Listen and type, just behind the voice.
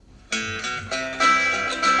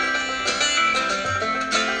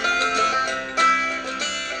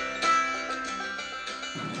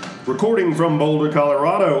recording from Boulder,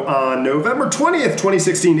 Colorado on November 20th,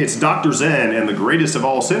 2016. It's Dr. Zen and the greatest of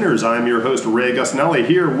all sinners. I'm your host, Ray Gustinelli,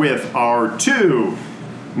 here with our two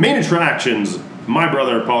main attractions. My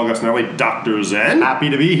brother, Paul Gustinelli, Dr. Zen. Happy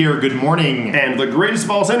to be here. Good morning. And the greatest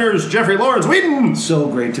of all sinners, Jeffrey Lawrence Whedon. So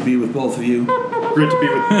great to be with both of you. Great to be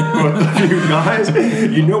with both of you guys.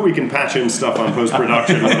 You know we can patch in stuff on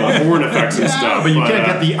post-production with the horn effects and stuff. But you can't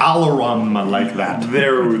get the alarum like that.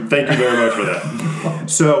 Thank you very much for that.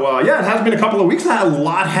 So, it has been a couple of weeks. A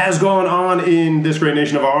lot has gone on in this great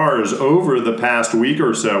nation of ours over the past week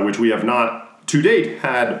or so, which we have not, to date,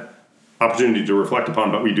 had opportunity to reflect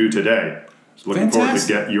upon, but we do today. So looking forward to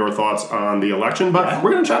get your thoughts on the election, but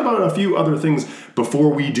we're going to chat about a few other things before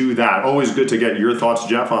we do that. Always good to get your thoughts,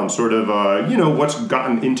 Jeff, on sort of, what's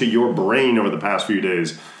gotten into your brain over the past few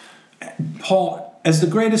days. Paul, as the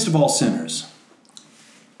greatest of all sinners,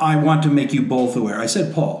 I want to make you both aware. I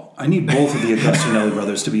said, Paul, I need both of the Augustinelli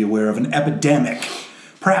brothers to be aware of an epidemic,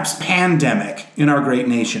 perhaps pandemic, in our great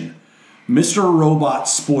nation. Mr. Robot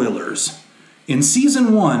spoilers. In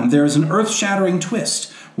Season 1, there is an earth-shattering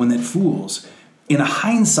twist when that fools, in a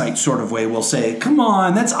hindsight sort of way, will say, come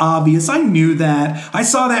on, that's obvious, I knew that, I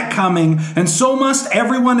saw that coming, and so must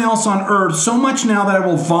everyone else on Earth, so much now that I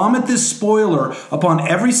will vomit this spoiler upon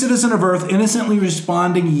every citizen of Earth innocently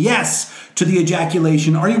responding yes to the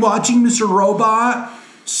ejaculation. Are you watching, Mr. Robot?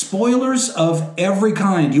 Spoilers of every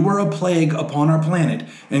kind. You are a plague upon our planet,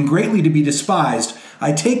 and greatly to be despised.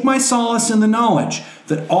 I take my solace in the knowledge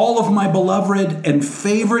that all of my beloved and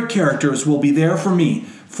favorite characters will be there for me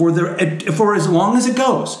for as long as it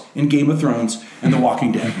goes in Game of Thrones and The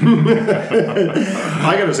Walking Dead.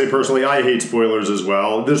 I gotta say, personally, I hate spoilers as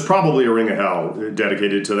well. There's probably a Ring of Hell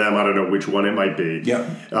dedicated to them. I don't know which one it might be. Yeah.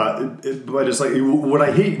 But it's like, what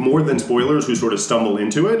I hate more than spoilers who sort of stumble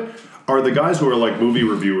into it are the guys who are like movie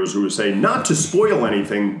reviewers who say not to spoil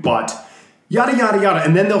anything, but yada, yada, yada.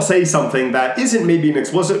 And then they'll say something that isn't maybe an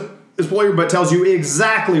explicit spoiler, but tells you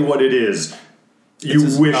exactly what it is you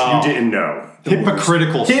wish you didn't know.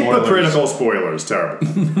 Hypocritical spoilers. Terrible.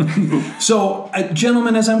 So,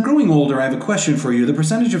 gentlemen, as I'm growing older, I have a question for you. The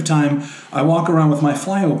percentage of time I walk around with my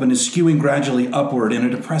fly open is skewing gradually upward in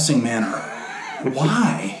a depressing manner.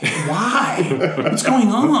 Why? What's going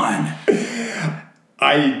on?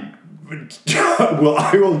 I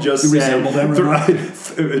will just say resemble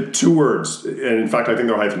them, two words, and in fact, I think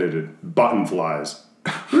they're hyphenated. Button flies.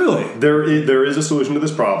 Really? There is a solution to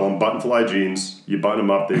this problem. Button fly jeans. You button them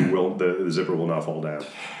up, the zipper will not fall down.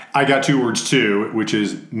 I got two words too, which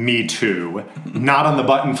is me too. Not on the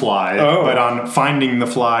button fly, but on finding the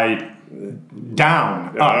fly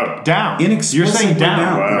down, up, down. You're saying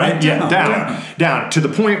down, right? Yeah, down. To the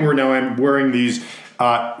point where now I'm wearing these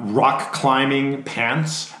rock climbing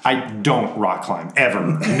pants. I don't rock climb ever,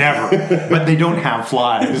 never. But they don't have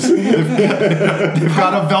flies. They've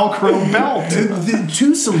got a Velcro belt. The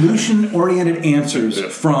two solution-oriented answers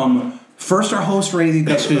from first our host Ray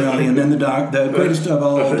Gustinelli and then the greatest of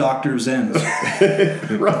all Dr. Zens.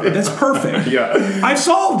 Right. That's perfect. Yeah, I've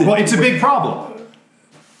solved it. Well, it's a big problem.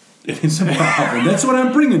 It is a problem. That's what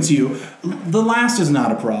I'm bringing to you. The last is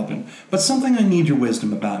not a problem, but something I need your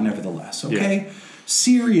wisdom about, nevertheless. Okay. Yeah.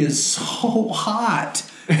 Siri is so hot.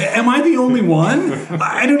 Am I the only one?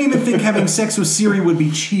 I don't even think having sex with Siri would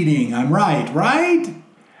be cheating. I'm right?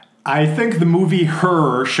 I think the movie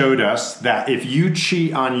Her showed us that if you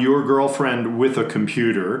cheat on your girlfriend with a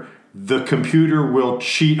computer, the computer will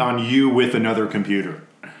cheat on you with another computer.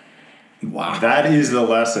 Wow. That is the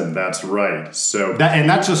lesson. That's right. So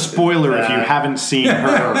that's a spoiler if you haven't seen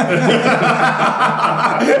Her.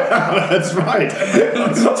 That's right.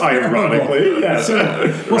 Ironically, yes.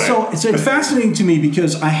 So it's fascinating to me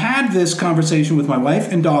because I had this conversation with my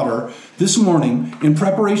wife and daughter this morning in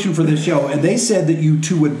preparation for this show, and they said that you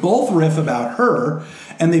two would both riff about Her,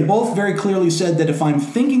 and they both very clearly said that if I'm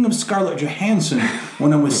thinking of Scarlett Johansson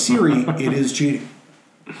when I'm with Siri, it is cheating.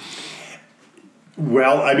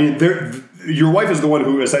 Well, I mean, your wife is the one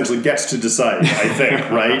who essentially gets to decide, I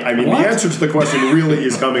think, right? I mean, the answer to the question really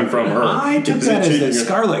is coming from her. I took that as that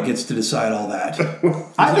Scarlett gets to decide all that.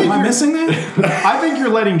 Am I missing that? I think you're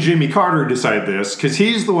letting Jimmy Carter decide this, because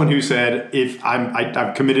he's the one who said, if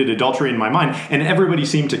I've committed adultery in my mind, and everybody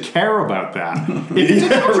seemed to care about that. If it's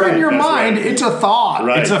adultery in your mind, it's a thought.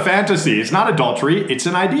 Right. It's a fantasy. It's not adultery. It's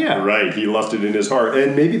an idea. Right. He lusted in his heart.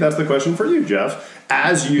 And maybe that's the question for you, Jeff.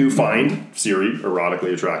 As you find Siri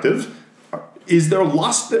erotically attractive, is there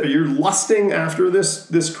lust? You're lusting after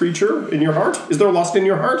this creature in your heart? Is there lust in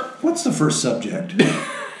your heart? What's the first subject?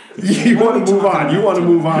 You want to move on. You want to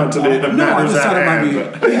move on to the matters at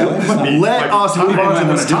hand. Let us move on to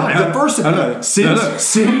this time. The first,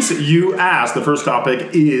 since you asked, the first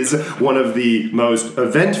topic is one of the most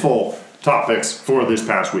eventful topics for this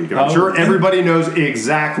past week. And I'm sure everybody knows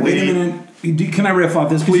exactly. Wait a minute. Can I riff off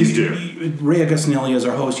this? Please do. Ray Agostinelli, as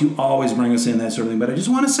our host, you always bring us in that sort of thing. But I just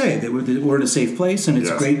want to say that we're in a safe place, and it's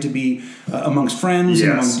great to be amongst friends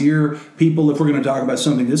and among dear people. If we're going to talk about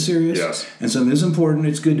something this serious and something this important,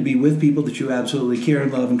 it's good to be with people that you absolutely care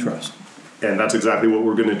and love and trust. And that's exactly what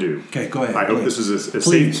we're going to do. Okay, go ahead. I hope this is a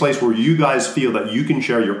safe place where you guys feel that you can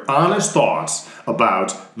share your honest thoughts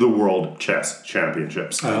about the World Chess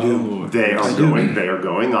Championships. I do. They are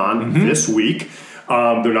going on this week.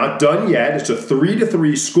 They're not done yet. It's a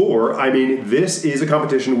 3-3 score. I mean, this is a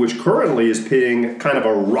competition which currently is pitting kind of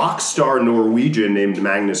a rock star Norwegian named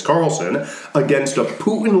Magnus Carlsen against a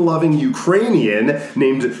Putin-loving Ukrainian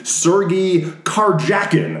named Sergei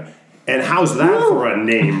Karjakin. And how's that for a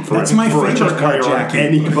name for a chess player or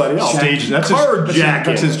anybody else?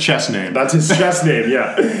 That's his chess name. That's his chess name,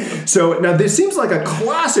 yeah. So now this seems like a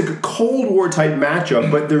classic Cold War type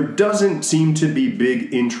matchup, but there doesn't seem to be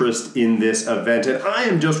big interest in this event. And I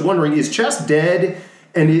am just wondering, is chess dead?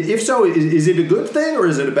 And if so, is it a good thing or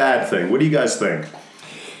is it a bad thing? What do you guys think?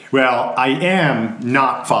 Well, I am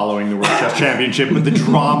not following the World Chess Championship, but the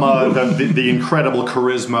drama, the incredible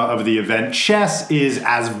charisma of the event. Chess is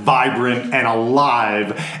as vibrant and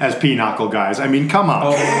alive as pinochle, guys. I mean, come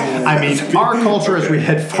on. Our culture, as we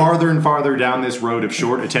head farther and farther down this road of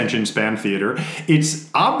short attention span theater, it's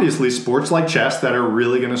obviously sports like chess that are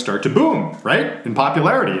really going to start to boom, right? In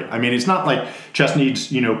popularity. I mean, it's not like chess needs,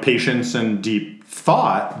 patience and deep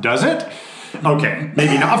thought, does it? Okay,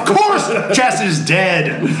 maybe not. Of course, chess is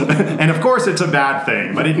dead. And of course, it's a bad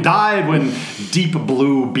thing. But it died when Deep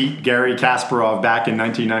Blue beat Garry Kasparov back in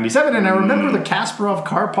 1997. And I remember the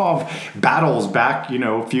Kasparov-Karpov battles back,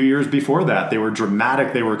 a few years before that. They were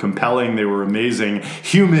dramatic, they were compelling, they were amazing.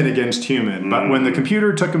 Human against human. But when the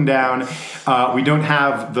computer took them down, we don't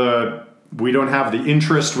have the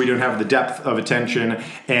interest, we don't have the depth of attention,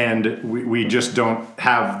 and we just don't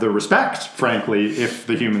have the respect, frankly, if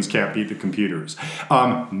the humans can't beat the computers.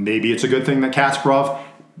 Maybe it's a good thing that Kasparov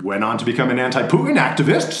went on to become an anti-Putin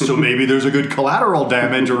activist, so maybe there's a good collateral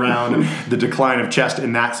damage around the decline of chess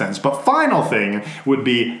in that sense. But final thing would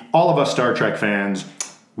be, all of us Star Trek fans,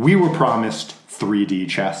 we were promised 3D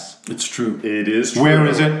chess. It's true. It is true. Where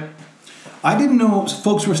is it? I didn't know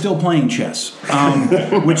folks were still playing chess,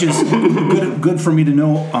 which is good for me to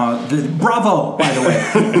know. Bravo, by the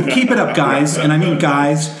way. Keep it up, guys. And I mean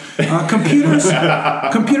guys. Computers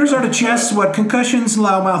are to chess what concussions and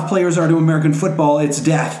loudmouth players are to American football. It's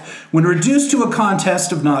death. When reduced to a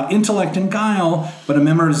contest of not intellect and guile, but a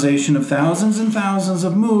memorization of thousands and thousands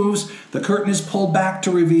of moves, the curtain is pulled back to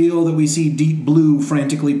reveal that we see Deep Blue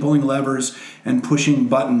frantically pulling levers and pushing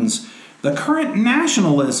buttons. The current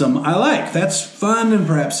nationalism I like. That's fun and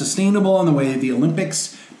perhaps sustainable on the way of the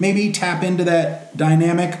Olympics. Maybe tap into that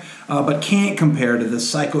dynamic, but can't compare to the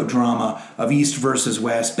psychodrama of East versus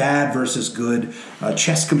West, bad versus good.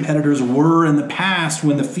 Chess competitors were in the past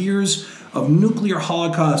when the fears of nuclear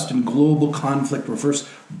holocaust and global conflict were first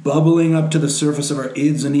bubbling up to the surface of our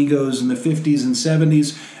ids and egos in the 50s and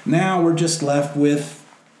 70s. Now we're just left with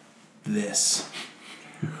this.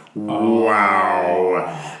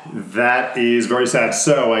 Wow. That is very sad.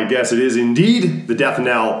 So I guess it is indeed the death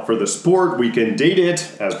knell for the sport. We can date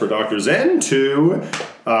it, as per Dr. Zen, to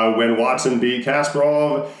when Watson beat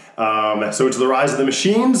Kasparov. So it's the rise of the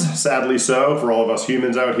machines, sadly so, for all of us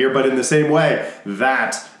humans out here. But in the same way,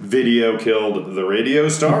 that video killed the radio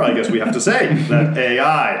star. I guess we have to say that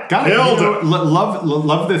AI killed it.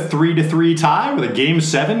 Love the 3-3 tie with a Game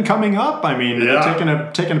 7 coming up. I mean,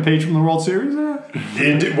 taking a page from the World Series there.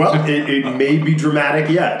 It may be dramatic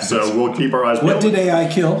yet, so we'll keep our eyes peeled. What did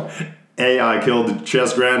AI kill? AI killed the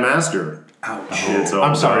chess grandmaster. Ouch.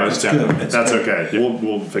 I'm sorry. That's good. That's okay.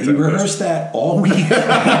 We'll fix it. You rehearsed that all week.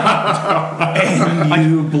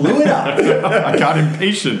 And you blew it up. I got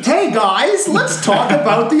impatient. Hey guys, let's talk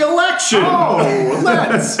about the election.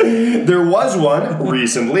 Let's. There was one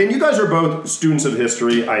recently, and you guys are both students of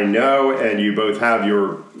history, I know, and you both have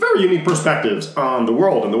your very unique perspectives on the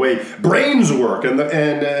world and the way brains work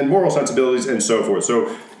and moral sensibilities and so forth.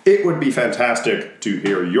 So it would be fantastic to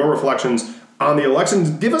hear your reflections on the elections.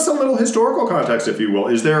 Give us a little historical context, if you will.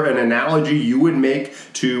 Is there an analogy you would make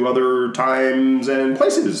to other times and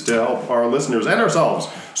places to help our listeners and ourselves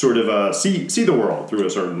sort of see the world through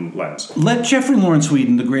a certain lens? Let Jeffrey Lawrence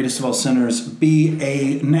Whedon, the greatest of all sinners, be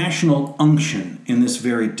a national unction in this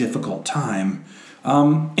very difficult time.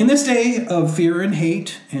 In this day of fear and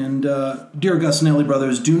hate, and dear Augustinelli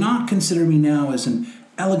brothers, do not consider me now as an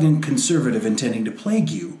elegant conservative intending to plague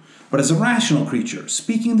you, but as a rational creature,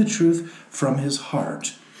 speaking the truth from his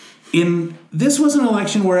heart. This was an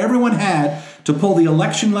election where everyone had to pull the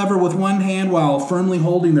election lever with one hand while firmly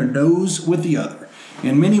holding their nose with the other.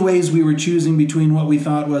 In many ways, we were choosing between what we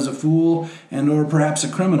thought was a fool and or perhaps a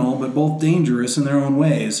criminal, but both dangerous in their own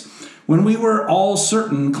ways. When we were all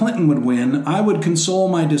certain Clinton would win, I would console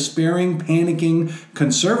my despairing, panicking,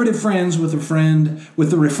 conservative friends with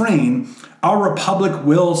the refrain, "Our republic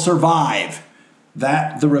will survive."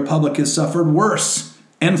 That the republic has suffered worse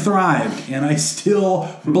and thrived, and I still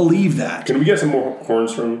believe that. Can we get some more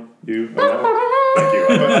horns from you? Thank you.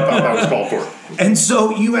 I thought that was called for. And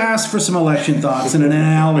so you asked for some election thoughts and an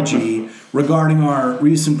analogy regarding our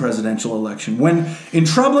recent presidential election. When, in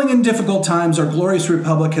troubling and difficult times, our glorious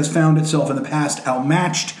republic has found itself in the past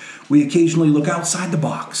outmatched, we occasionally look outside the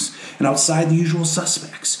box and outside the usual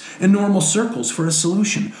suspects and normal circles for a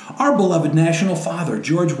solution. Our beloved national father,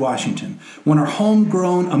 George Washington, when our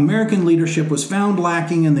homegrown American leadership was found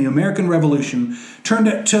lacking in the American Revolution, turned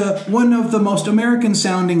it to one of the most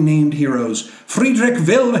American-sounding named heroes, Friedrich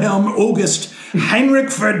Wilhelm August Heinrich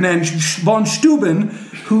Ferdinand von Steuben,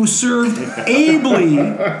 who served ably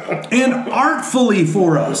and artfully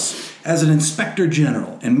for us as an inspector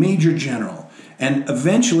general and major general, and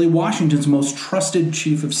eventually Washington's most trusted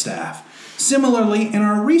chief of staff. Similarly, in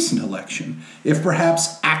our recent election, if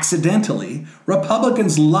perhaps accidentally,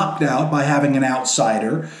 Republicans lucked out by having an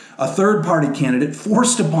outsider, a third-party candidate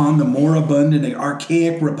forced upon the moribund and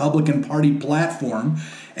archaic Republican Party platform,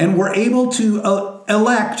 and were able to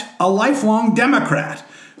elect a lifelong Democrat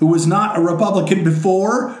who was not a Republican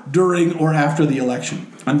before, during, or after the election.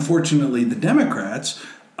 Unfortunately, the Democrats,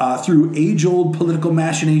 through age-old political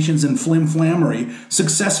machinations and flim-flammery,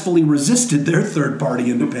 successfully resisted their third-party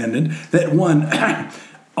independent that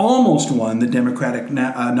almost won the Democratic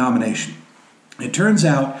nomination. It turns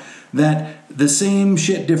out that the same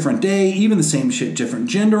shit, different day, even the same shit, different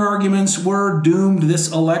gender arguments were doomed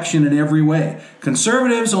this election in every way.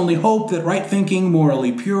 Conservatives only hope that right-thinking,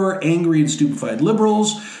 morally pure, angry, and stupefied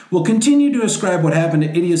liberals will continue to ascribe what happened to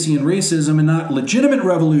idiocy and racism and not legitimate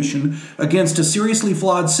revolution against a seriously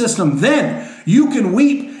flawed system. Then you can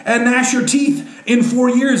weep and gnash your teeth in 4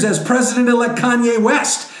 years as President-elect Kanye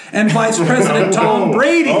West and Vice President Tom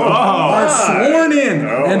Brady are sworn in,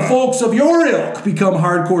 and folks of your ilk become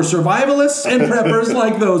hardcore survivalists and preppers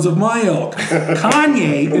like those of my ilk.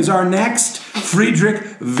 Kanye is our next Friedrich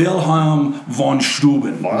Wilhelm von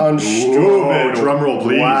Steuben. Von Steuben. Drum roll,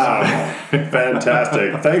 please. Wow.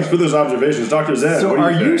 Fantastic. Thanks for those observations. Dr. Zen, so what do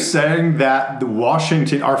are you you think? saying that the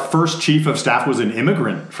Washington, our first chief of staff, was an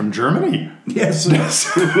immigrant from Germany? Yes.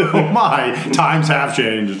 Oh my, times have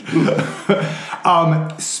changed.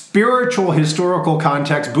 Spiritual historical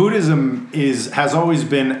context, Buddhism has always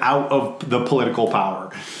been out of the political power.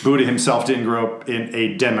 Buddha himself didn't grow up in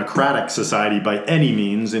a democratic society by any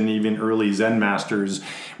means, and even early Zen masters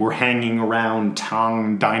were hanging around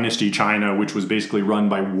Tang Dynasty China, which was basically run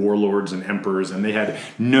by warlords and emperors, and they had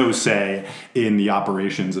no say in the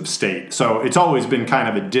operations of state. So it's always been kind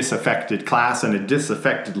of a disaffected class and a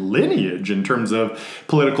disaffected lineage in terms of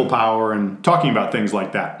political power and talking about things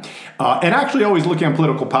like that. And actually always looking at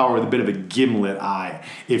political power with a bit of a gimlet eye,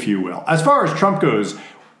 if you will. As far as Trump goes,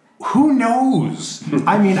 who knows?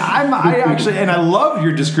 I mean, I actually, and I love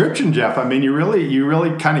your description, Jeff. I mean, you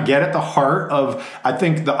really kind of get at the heart of, I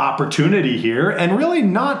think, the opportunity here, and really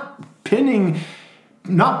not putting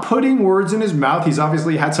words in his mouth. He's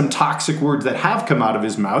obviously had some toxic words that have come out of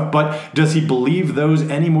his mouth, but does he believe those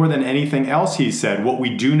any more than anything else he said? What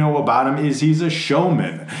we do know about him is he's a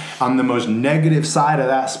showman. On the most negative side of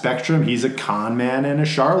that spectrum, he's a con man and a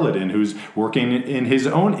charlatan who's working in his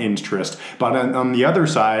own interest. But on the other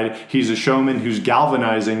side, he's a showman who's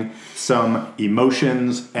galvanizing some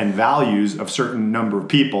emotions and values of a certain number of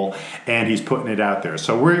people, and he's putting it out there.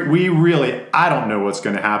 So we really, I don't know what's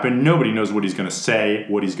going to happen. Nobody knows what he's going to say,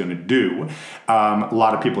 what he's going to do. A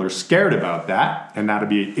lot of people are scared about that, and that'll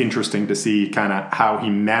be interesting to see kind of how he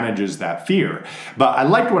manages that fear. But I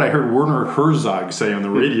liked what I heard Werner Herzog say on the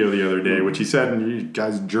radio the other day, which he said, and you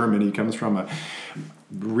guys, German, he comes from a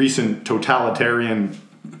recent totalitarian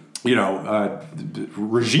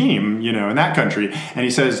regime, in that country. And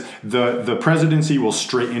he says the presidency will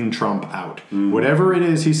straighten Trump out. Whatever it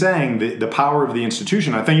is he's saying, the power of the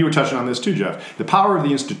institution, I think you were touching on this too, Jeff, the power of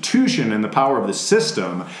the institution and the power of the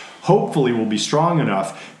system hopefully will be strong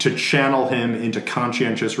enough to channel him into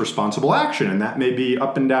conscientious, responsible action. And that may be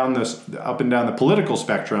up and down the political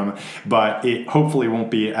spectrum, but it hopefully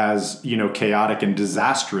won't be as, chaotic and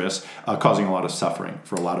disastrous, causing a lot of suffering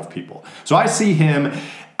for a lot of people. So I see him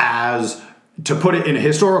as, to put it in a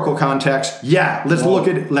historical context, let's look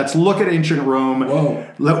at ancient Rome.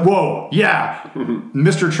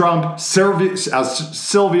 Mr. Trump,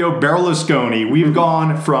 Silvio Berlusconi. We've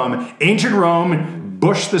gone from ancient Rome,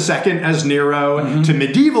 Bush II as Nero, to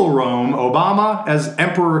medieval Rome, Obama as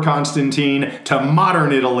Emperor Constantine, to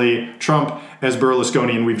modern Italy, Trump as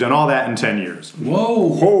Berlusconi, and we've done all that in 10 years.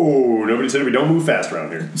 Whoa, nobody said we don't move fast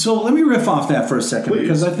around here. So let me riff off that for a second, Please.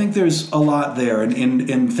 because I think there's a lot there,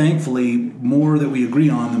 and thankfully more that we agree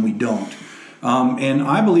on than we don't. And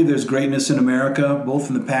I believe there's greatness in America, both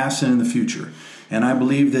in the past and in the future. And I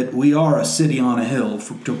believe that we are a city on a hill,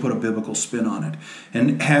 to put a biblical spin on it,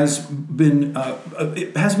 and it has been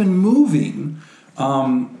moving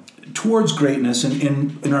towards greatness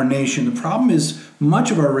in our nation. The problem is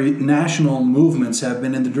much of our national movements have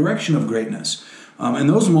been in the direction of greatness. And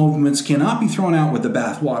those movements cannot be thrown out with the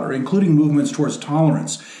bathwater, including movements towards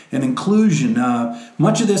tolerance and inclusion.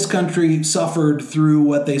 Much of this country suffered through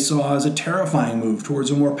what they saw as a terrifying move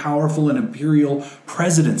towards a more powerful and imperial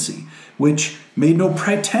presidency, which made no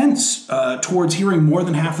pretense towards hearing more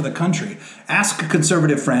than half of the country. Ask a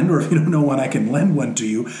conservative friend, or if you don't know one, I can lend one to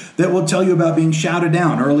you, that will tell you about being shouted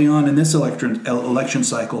down early on in this election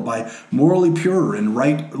cycle by morally pure and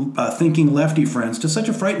right-thinking lefty friends to such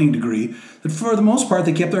a frightening degree that for the most part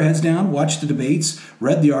they kept their heads down, watched the debates,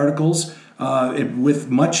 read the articles with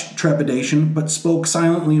much trepidation, but spoke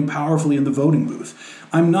silently and powerfully in the voting booth.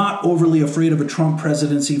 I'm not overly afraid of a Trump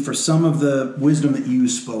presidency for some of the wisdom that you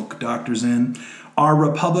spoke, Dr. Zen. Our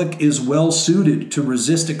republic is well suited to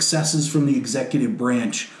resist excesses from the executive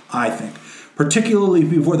branch, I think, particularly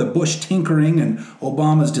before the Bush tinkering and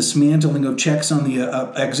Obama's dismantling of checks on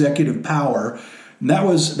the executive power. That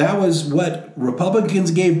was what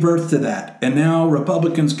Republicans gave birth to that, and now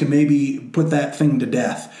Republicans can maybe put that thing to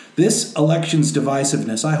death. This election's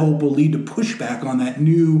divisiveness, I hope, will lead to pushback on that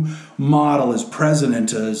new model as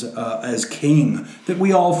president, as king, that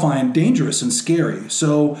we all find dangerous and scary.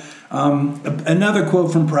 So another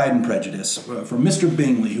quote from Pride and Prejudice, from Mr.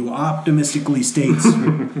 Bingley, who optimistically states,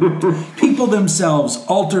 "People themselves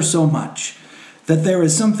alter so much that there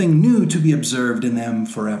is something new to be observed in them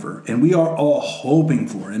forever. And we are all hoping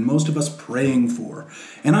for, and most of us praying for.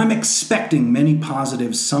 And I'm expecting many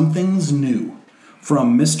positive somethings new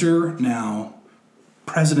from Mr. now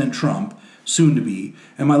President Trump, soon to be.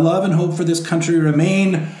 And my love and hope for this country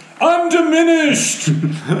remain undiminished."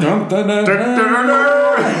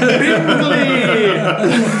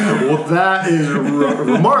 Well, that is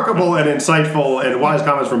remarkable and insightful and wise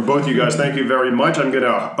comments from both you guys. Thank you very much. I'm going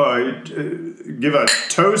to give a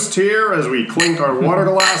toast here as we clink our water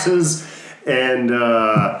glasses and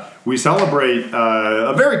we celebrate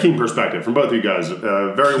a very keen perspective from both of you guys.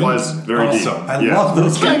 Very wise, very deep. I love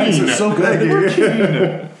those guys. They're so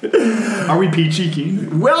good. Are we peachy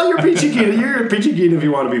keen? Well, you're peachy keen. You're peachy keen if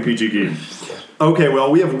you want to be peachy keen. Okay,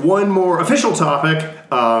 well, we have one more official topic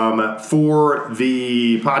for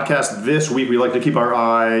the podcast this week. We like to keep our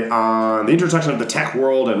eye on the intersection of the tech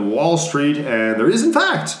world and Wall Street, and there is, in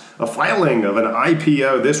fact, a filing of an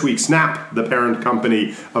IPO this week. Snap, the parent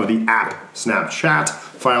company of the app Snapchat,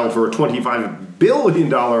 filed for a $25 billion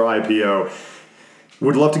IPO.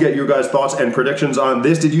 Would love to get your guys' thoughts and predictions on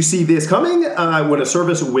this. Did you see this coming when a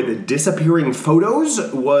service with disappearing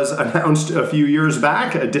photos was announced a few years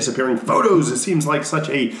back? Disappearing photos, it seems like such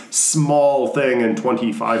a small thing, and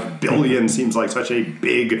 25 billion seems like such a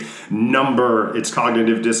big number. It's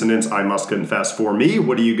cognitive dissonance, I must confess, for me.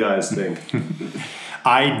 What do you guys think?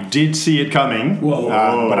 I did see it coming,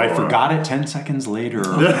 but I forgot it 10 seconds later.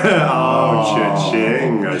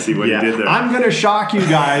 Cha-ching. I see what you did there. I'm going to shock you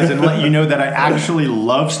guys and let you know that I actually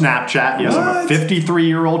love Snapchat. Yes, I'm a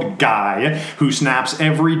 53-year-old guy who snaps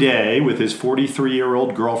every day with his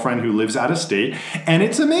 43-year-old girlfriend who lives out of state, and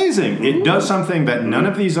it's amazing. It does something that none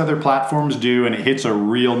of these other platforms do, and it hits a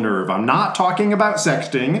real nerve. I'm not talking about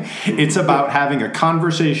sexting. It's about having a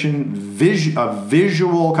conversation, a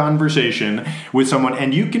visual conversation with someone.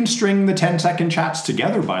 And you can string the 10-second chats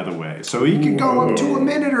together, by the way. So you can go up to a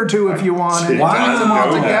minute or two if you want and tie them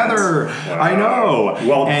all together. I know.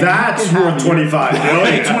 Well, and that's worth $25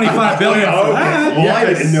 billion. $25 billion. Okay. Well, I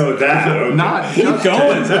didn't know that. Okay. Not keep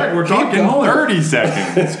going. We're talking 30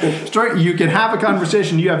 seconds. Straight. You can have a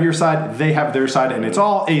conversation. You have your side. They have their side. And it's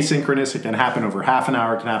all asynchronous. It can happen over half an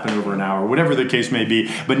hour. It can happen over an hour. Whatever the case may be.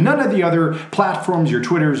 But none of the other platforms, your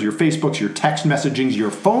Twitters, your Facebooks, your text messagings, your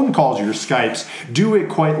phone calls, your Skypes, do do it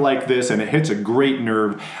quite like this, and it hits a great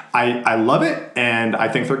nerve. I love it, and I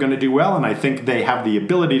think they're going to do well, and I think they have the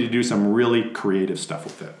ability to do some really creative stuff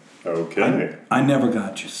with it. Okay. I never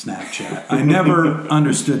got you Snapchat. I never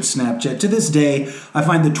understood Snapchat. To this day, I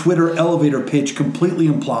find the Twitter elevator pitch completely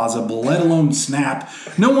implausible, let alone Snap.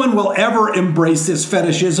 No one will ever embrace this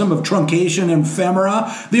fetishism of truncation and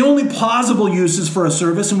ephemera. The only plausible uses for a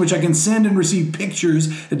service in which I can send and receive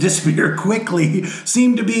pictures that disappear quickly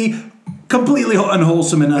seem to be completely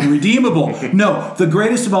unwholesome and unredeemable. No, the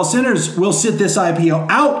greatest of all sinners will sit this IPO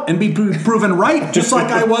out and be proven right, just like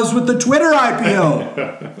I was with the Twitter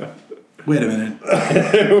IPO. Wait a minute.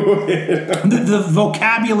 The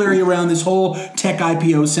vocabulary around this whole tech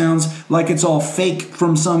IPO sounds like it's all fake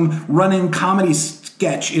from some running comedy sketch.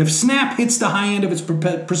 If Snap hits the high end of its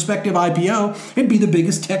prospective IPO, it'd be the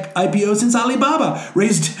biggest tech IPO since Alibaba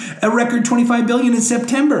raised a record $25 billion in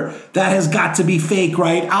September. That has got to be fake,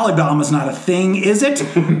 right? Alibaba's not a thing, is it?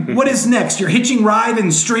 What is next? You're hitching ride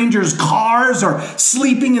in strangers' cars or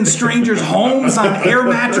sleeping in strangers' homes on air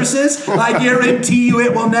mattresses? I guarantee you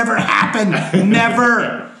it will never happen.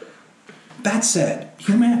 Never. That said,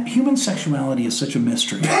 human sexuality is such a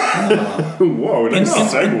mystery. Whoa, nice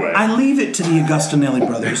segue. I leave it to the Agostinelli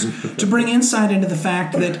brothers to bring insight into the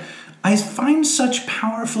fact that I find such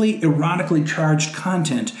powerfully erotically charged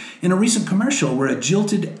content in a recent commercial where a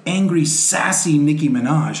jilted, angry, sassy Nicki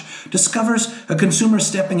Minaj discovers a consumer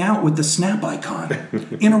stepping out with the Snap icon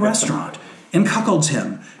in a restaurant and cuckolds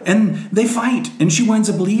him. And they fight, and she winds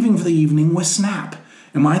up leaving for the evening with Snap.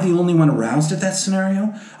 Am I the only one aroused at that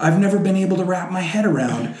scenario? I've never been able to wrap my head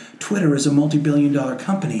around Twitter as a multi-billion-dollar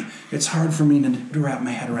company. It's hard for me to wrap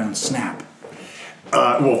my head around Snap.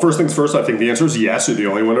 Well, first things first, I think the answer is yes. You're the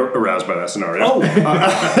only one aroused by that scenario. And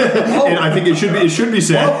I think it should be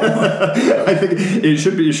said. I think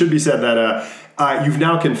it should be said that you've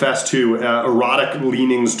now confessed to erotic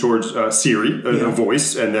leanings towards Siri, a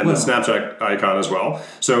voice, and then the Snapchat icon as well.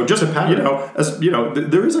 So just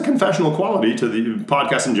there is a confessional quality to the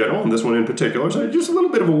podcast in general, and this one in particular. So just a little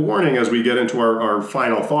bit of a warning as we get into our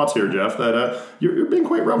final thoughts here, Jeff. That you're being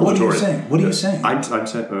quite revelatory. What are you saying? I'm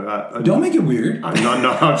saying. Don't make it weird.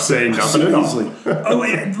 I'm saying nothing at all.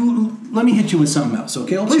 Wait, let me hit you with something else,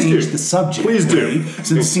 okay? I'll change the subject. Please do.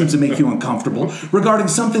 Since it seems to make you uncomfortable. Regarding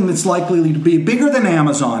something that's likely to be bigger than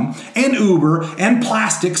Amazon and Uber and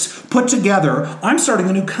plastics put together, I'm starting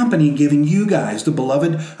a new company giving you guys, the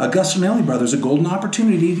beloved Agostinelli brothers, a golden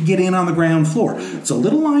opportunity to get in on the ground floor. It's a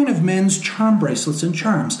little line of men's charm bracelets and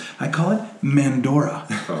charms. I call it Mandora.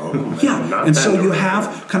 Oh, yeah, and so you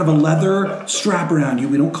have kind of a leather strap around you.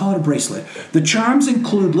 We don't call it a bracelet. The charms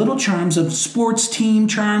include little charms of sports team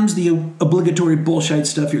charms, the obligatory bullshit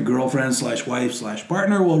stuff your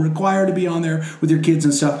girlfriend/wife/partner will require to be on there with your kids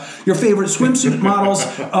and stuff. Your favorite swimsuit models,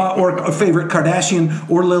 or a favorite Kardashian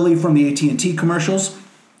or Lily from the AT&T commercials.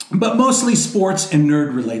 But mostly sports and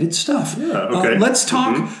nerd-related stuff. Yeah, okay. Let's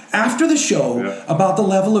talk after the show about the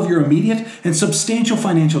level of your immediate and substantial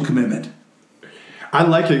financial commitment. I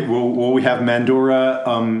like it. Will we have Mandora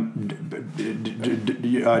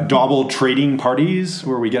double trading parties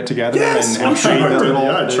where we get together and trade the little...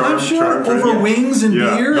 I'm sure over wings and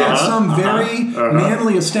beer at some very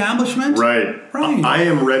manly establishment. Right. I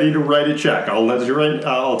am ready to write a check. I'll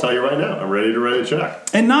tell you right now. I'm ready to write a check.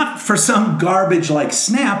 And not for some garbage like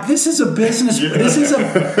Snap. This is a business. This is a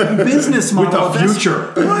business model with a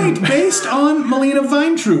future, right? Based on Melina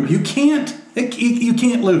Weintraub. You can't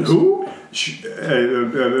lose. Who?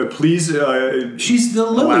 Please. She's the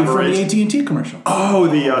Lily from the AT&T commercial. Oh,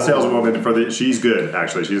 the saleswoman she's good.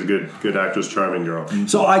 Actually, she's a good actress, charming girl.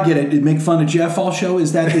 So I get it. Make fun of Jeff all show.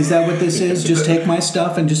 Is that what this is? Just take my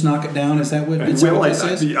stuff and just knock it down. Is that what this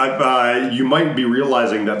is? You might be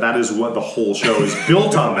realizing that is what the whole show is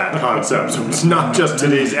built on. That concept. So it's not just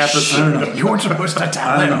today's episode. I don't know. You weren't supposed to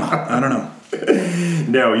tell him. I don't know.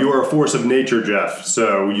 No, you are a force of nature, Jeff.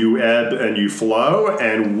 So you ebb and you flow,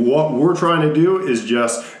 and what we're trying to do is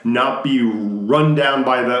just not be run down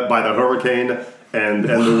by the hurricane and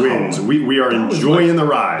the winds. We are enjoying the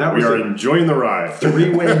ride. We are enjoying the ride.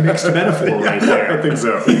 Three-way mixed metaphor right there. I think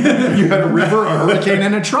so. You had a river, a hurricane,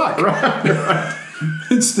 and a truck. Right.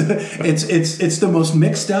 It's the most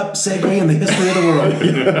mixed up segue in the history of the world.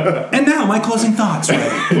 And now my closing thoughts.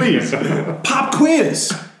 Right? Please. Pop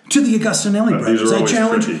quiz. To the Agostinelli brothers, I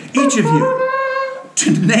challenge each of you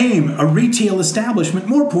to name a retail establishment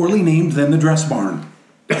more poorly named than the Dress Barn.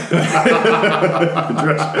 On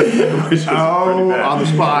the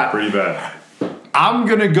spot. Pretty bad. I'm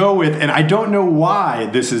going to go with, and I don't know why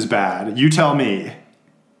this is bad. You tell me.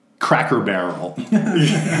 Cracker Barrel.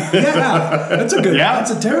 Yeah, that's a good. Yeah.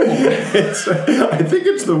 That's a terrible. I think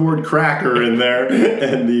it's the word cracker in there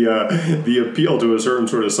and the appeal to a certain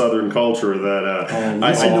sort of Southern culture that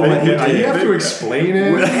listen to what You have to explain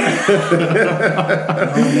it.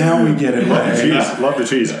 Now we get it. Right. Love the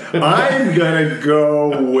cheese. I'm gonna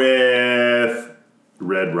go with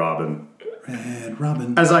Red Robin. Red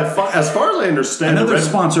Robin. As far as I understand, Another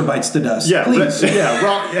sponsor bites the dust. Yeah, please.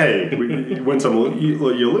 Hey, you win some, you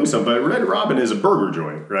lose some. But Red Robin is a burger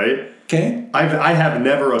joint, right? Okay. I have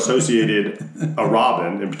never associated a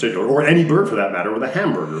robin in particular, or any bird for that matter, with a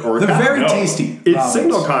hamburger or a They're cow. very tasty. It's robins.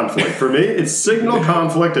 signal conflict for me. It's signal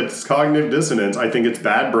conflict. It's cognitive dissonance. I think it's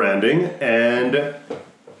bad branding, and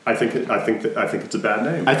I think it's a bad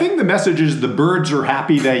name. I think the message is the birds are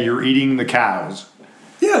happy that you're eating the cows.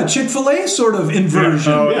 Yeah, Chick-fil-A sort of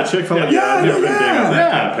inversion. The Chick-fil-A. Yeah, I've never been big on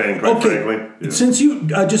that yeah. campaign, quite frankly. Yeah. Since you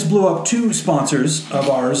just blew up two sponsors of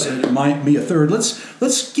ours, and it might be a third.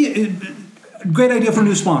 Let's get great idea for a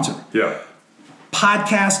new sponsor. Yeah. Our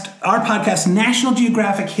podcast, National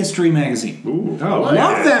Geographic History Magazine. Ooh, Love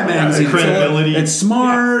that magazine. credibility. It's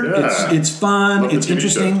smart. Yeah. It's fun. Love the It's TV show,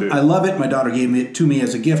 interesting. too. I love it. My daughter gave it to me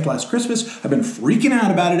as a gift last Christmas. I've been freaking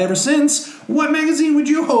out about it ever since. What magazine would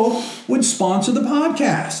you hope would sponsor the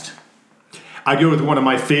podcast? I go with one of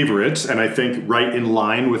my favorites, and I think right in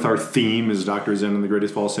line with our theme is Dr. Zen and the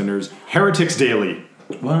Greatest False Sinners, Heretics Daily.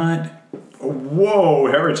 What? Whoa,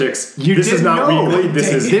 heretics! You this is didn't not know. weekly.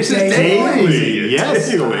 This is daily. Yes.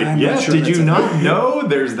 Daily. I'm Yes. not sure Did that's you a not thing. know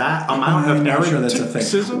there's that amount I'm of not sure that's a thing.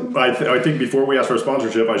 hereticism? I think before we ask for a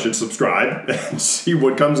sponsorship, I should subscribe and see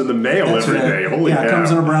what comes in the mail That's every right. day. Holy cow! It comes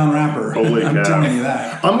in a brown wrapper. Holy I'm cow. telling you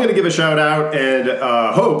that. I'm going to give a shout out and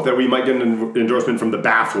hope that we might get an endorsement from The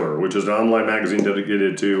Baffler, which is an online magazine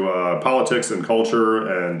dedicated to politics and culture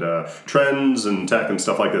and trends and tech and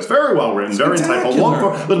stuff like this. Very well written, very insightful,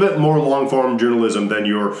 a little bit more long form journalism than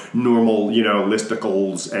your normal,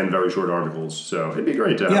 listicles and very short articles. So it'd be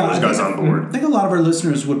great to have those guys on board. I think a lot of our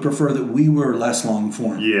listeners would prefer that we were less long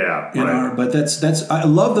form. Yeah, But that's I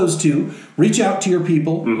love those two. Reach out to your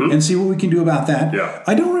people and see what we can do about that. Yeah.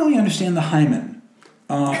 I don't really understand the hymen.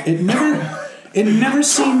 It never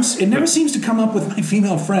seems to come up with my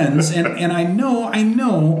female friends, and I know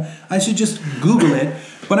I should just Google it.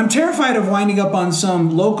 But I'm terrified of winding up on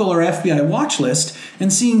some local or FBI watch list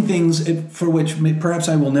and seeing things for which perhaps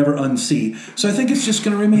I will never unsee. So I think it's just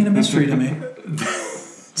going to remain a mystery to me.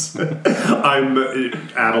 I'm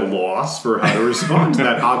at a loss for how to respond to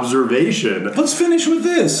that observation. Let's finish with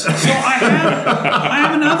this. So I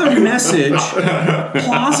have another message,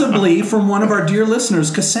 plausibly from one of our dear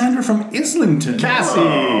listeners, Cassandra from Islington.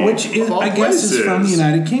 Cassie, which is, of all I guess is from the places.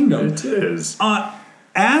 United Kingdom. It is.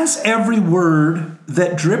 As every word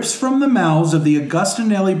that drips from the mouths of the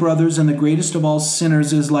Augustinelli brothers and the greatest of all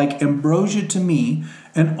sinners is like ambrosia to me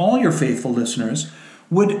and all your faithful listeners,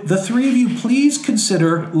 would the three of you please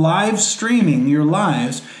consider live streaming your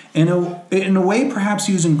lives in a way perhaps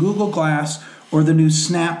using Google Glass or the new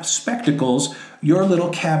Snap Spectacles, your little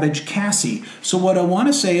cabbage Cassie. So what I want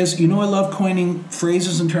to say is, I love coining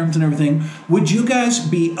phrases and terms and everything. Would you guys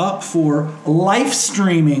be up for live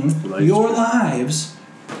streaming your lives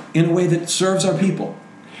in a way that serves our people?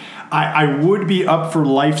 I would be up for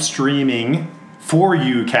live streaming for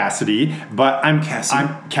you, Cassidy, but I'm Cassie.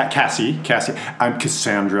 Cassie. I'm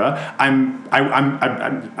Cassandra. I'm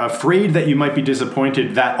afraid that you might be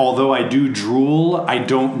disappointed that although I do drool, I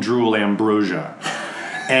don't drool ambrosia.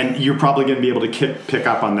 And you're probably going to be able to pick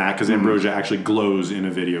up on that because ambrosia actually glows in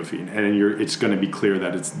a video feed, and it's going to be clear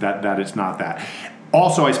that it's not that.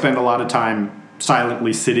 Also, I spend a lot of time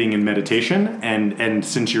silently sitting in meditation, and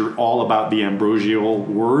since you're all about the ambrosial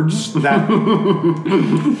words, that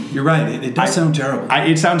You're right. It does sound terrible.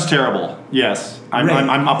 it sounds terrible. Yes, I'm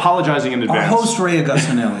apologizing in Our advance. host Ray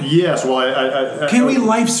Augustinelli. Yes, well, Can we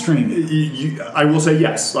live stream it? I will say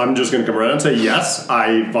yes. I'm just going to come around and say yes.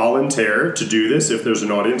 I volunteer to do this if there's an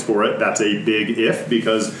audience for it. That's a big if,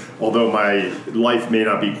 because although my life may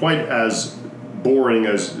not be quite as boring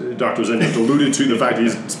as Dr. Zen just alluded to, the fact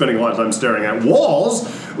he's spending a lot of time staring at walls,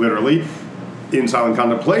 literally, in silent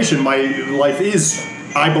contemplation, my life is,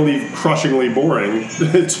 I believe, crushingly boring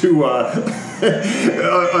to a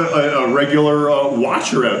regular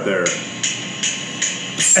watcher out there.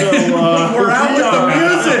 So We're out with the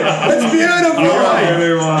music. That's beautiful.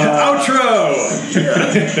 Outro.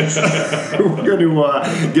 We're going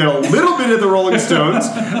to get a little bit of the Rolling Stones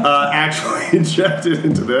actually injected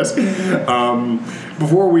into this.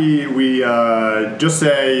 Before we just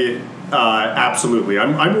say absolutely,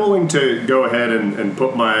 I'm willing to go ahead and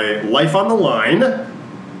put my life on the line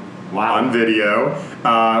on video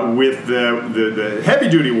with the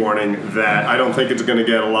heavy-duty warning that I don't think it's going to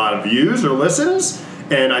get a lot of views or listens,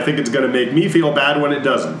 and I think it's going to make me feel bad when it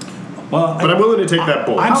doesn't. Well, but I'm willing to take that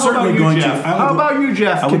bullet. I'm certainly going to. How about you,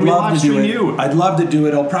 Jeff? I would love to do it. I'd love to do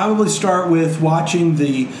it. I'll probably start with watching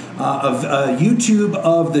the YouTube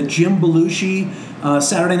of the Jim Belushi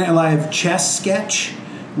Saturday Night Live chess sketch,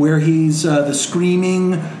 where he's the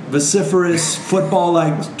screaming, vociferous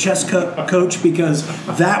football-like chess coach, because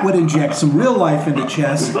that would inject some real life into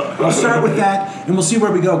chess. I'll start with that, and we'll see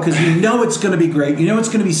where we go, because you know it's going to be great. You know it's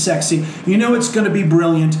going to be sexy. You know it's going to be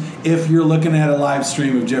brilliant if you're looking at a live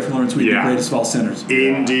stream of Jeff Lawrence Week, the greatest of all sinners.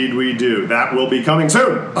 Indeed we do. That will be coming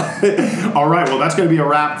soon. All right, well, that's going to be a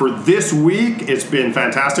wrap for this week. It's been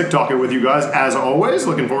fantastic talking with you guys, as always.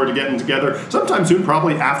 Looking forward to getting together sometime soon,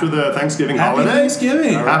 probably after the Thanksgiving holiday. Happy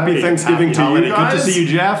Thanksgiving. Happy Thanksgiving to you guys. Good to see you,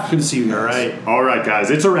 Jeff. Good to see you guys. All right,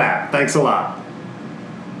 guys. It's a wrap. Thanks a lot.